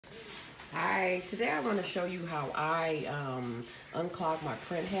Hi, today I want to show you how I unclog my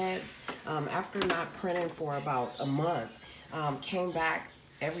print heads. After not printing for about a month, came back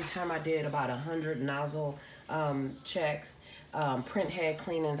every time I did about 100 nozzle checks, print head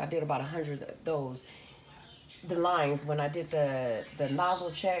cleanings. I did about 100 of those. The lines, when I did the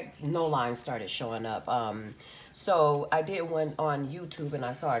nozzle check, no lines started showing up. So I did one on YouTube and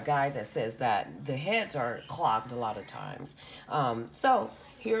I saw a guy that says that the heads are clogged a lot of times. So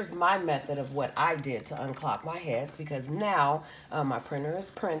here's my method of what I did to unclog my heads, because now my printer is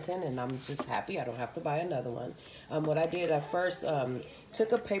printing and I'm just happy I don't have to buy another one. What I did, I first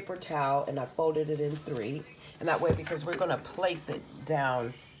took a paper towel and I folded it in three, and that way, because we're going to place it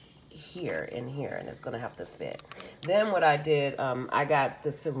down here and here, and it's gonna have to fit. Then what I did, I got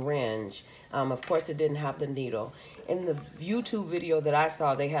the syringe. Of course it didn't have the needle. In the YouTube video that I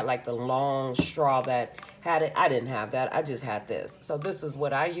saw, they had like the long straw that had it. I didn't have that, I just had this. So this is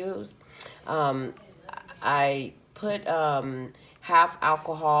what I used. I put half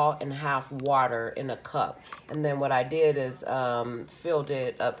alcohol and half water in a cup, and then what I did is filled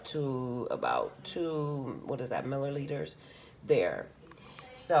it up to about 2 milliliters there.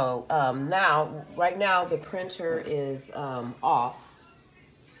 So right now the printer is off.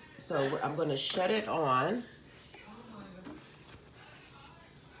 So I'm going to shut it on.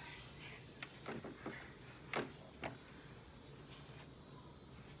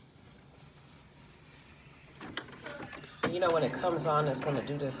 You know, when it comes on, it's going to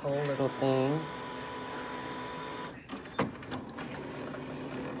do this whole little thing.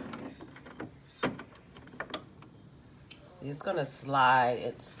 It's going to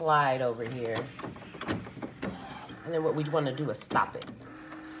slide over here. And then what we want to do is stop it.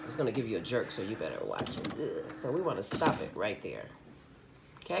 It's going to give you a jerk, so you better watch it. Ugh. So we want to stop it right there.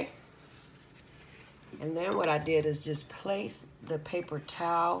 Okay? And then what I did is just place the paper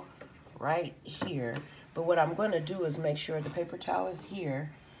towel right here. But what I'm going to do is make sure the paper towel is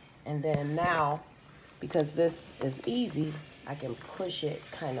here. And then now, because this is easy, I can push it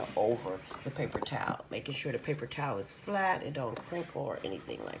kind of over the paper towel, making sure the paper towel is flat, it don't crinkle or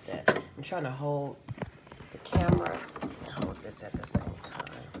anything like that. I'm trying to hold the camera and hold this at the same time.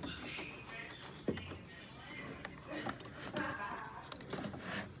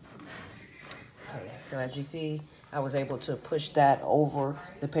 Okay, so as you see, I was able to push that over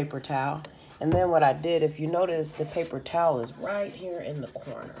the paper towel. And then what I did, if you notice, the paper towel is right here in the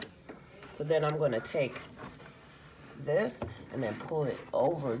corner. So then I'm going to take this and then pull it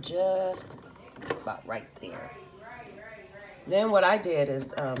over just about right there. Then what I did is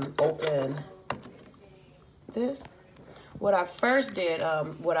open this. What I first did,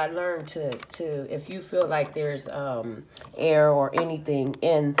 what I learned to if you feel like there's air or anything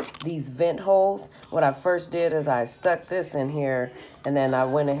in these vent holes, what I first did is I stuck this in here, and then I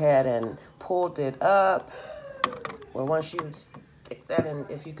went ahead and pulled it up. Well, once you stick that in,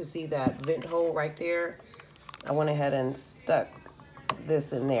 if you can see that vent hole right there, I went ahead and stuck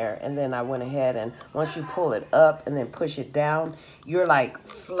this in there, and then I went ahead and once you pull it up and then push it down, you're like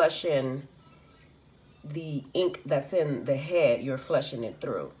flushing the ink that's in the head, you're flushing it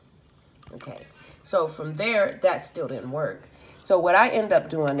through. Okay, so from there, that still didn't work. So what I end up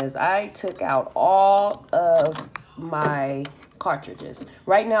doing is I took out all of my cartridges.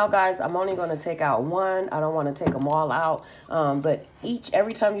 Right now, guys, I'm only going to take out one. I don't want to take them all out, but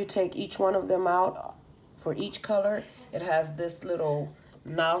every time you take each one of them out, for each color, it has this little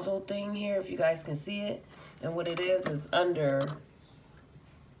nozzle thing here, if you guys can see it. And what it is under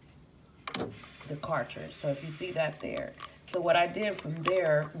the cartridge. So if you see that there. So what I did from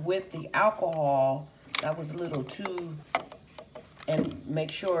there with the alcohol, that was a little too, and make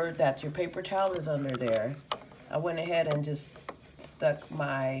sure that your paper towel is under there. I went ahead and just stuck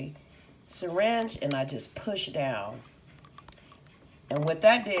my syringe and I just pushed down. And what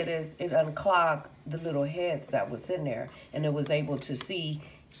that did is it unclogged the little heads that was in there, and it was able to see,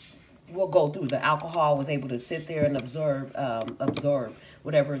 we'll go through, the alcohol was able to sit there and absorb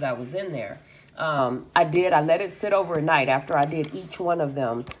whatever that was in there. I let it sit overnight after I did each one of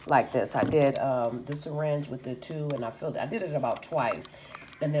them like this. I did the syringe with the two, and I did it about twice,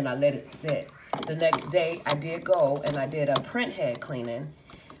 and then I let it sit. The next day I did go and I did a print head cleaning.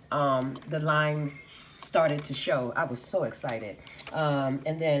 The lines started to show. I was so excited.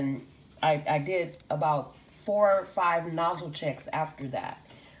 And then I did about 4 or 5 nozzle checks after that.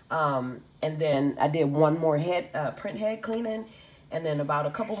 And then I did one more print head cleaning, and then about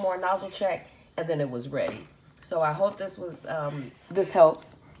a couple more nozzle check, and then it was ready. So I hope this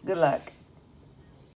helps. Good luck.